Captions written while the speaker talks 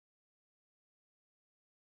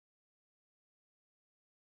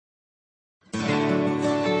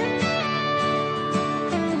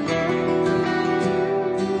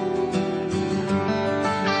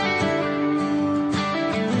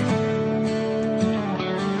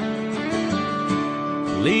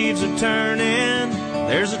leaves are turning,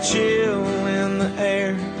 there's a chill in the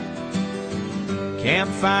air.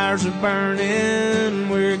 Campfires are burning,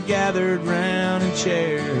 we're gathered round in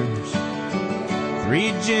chairs.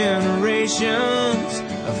 3 generations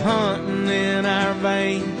of hunting in our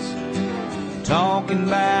veins, talking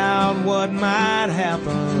about what might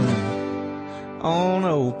happen on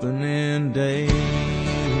opening day.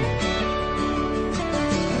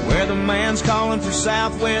 Weatherman's calling for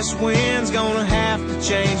southwest winds, gonna have to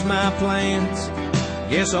change my plans.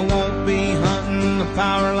 Guess I won't be hunting the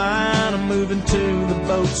power line, I'm moving to the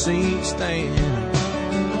boat seat stand.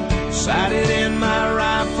 Sighted in my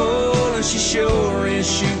rifle and she sure is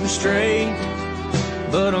shooting straight,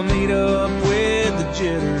 but I'll meet up with the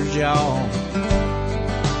jitters, y'all.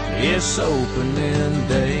 It's opening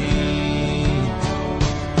day.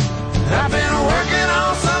 I've been working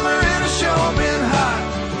all summer and it's sure been hot.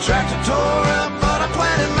 Tractor tore up, but I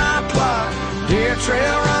planted my plot. Deer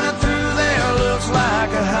trail running through there looks like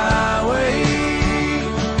a highway.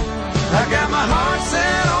 I got my heart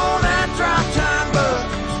set on that drop time buck.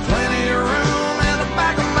 Plenty of room in the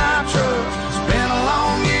back of my truck. It's been a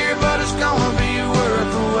long year, but it's gonna be worth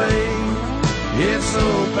the wait. It's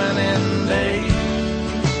opening day.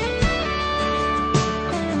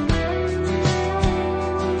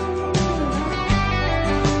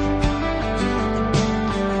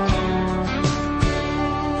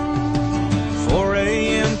 4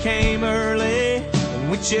 a.m. came early, and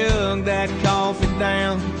we chugged that coffee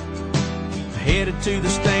down. Headed to the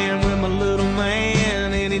stand with my little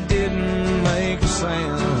man, and he didn't make a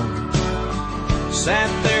sound. Sat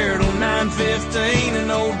there till 9:15, and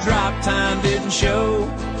old drop time didn't show.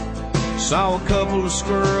 Saw a couple of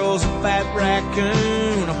squirrels, a fat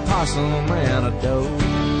raccoon, a possum, and a doe.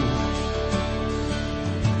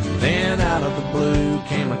 Then out of the blue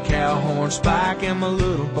came a cow horn spike, and my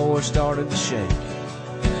little boy started to shake.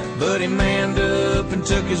 But he manned up and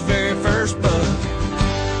took his very first buck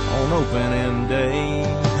on opening day.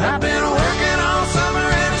 I've been working all summer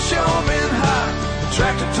and it's sure been hot. The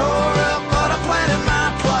tractor tore up, but I planted my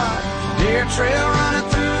plot. Deer trail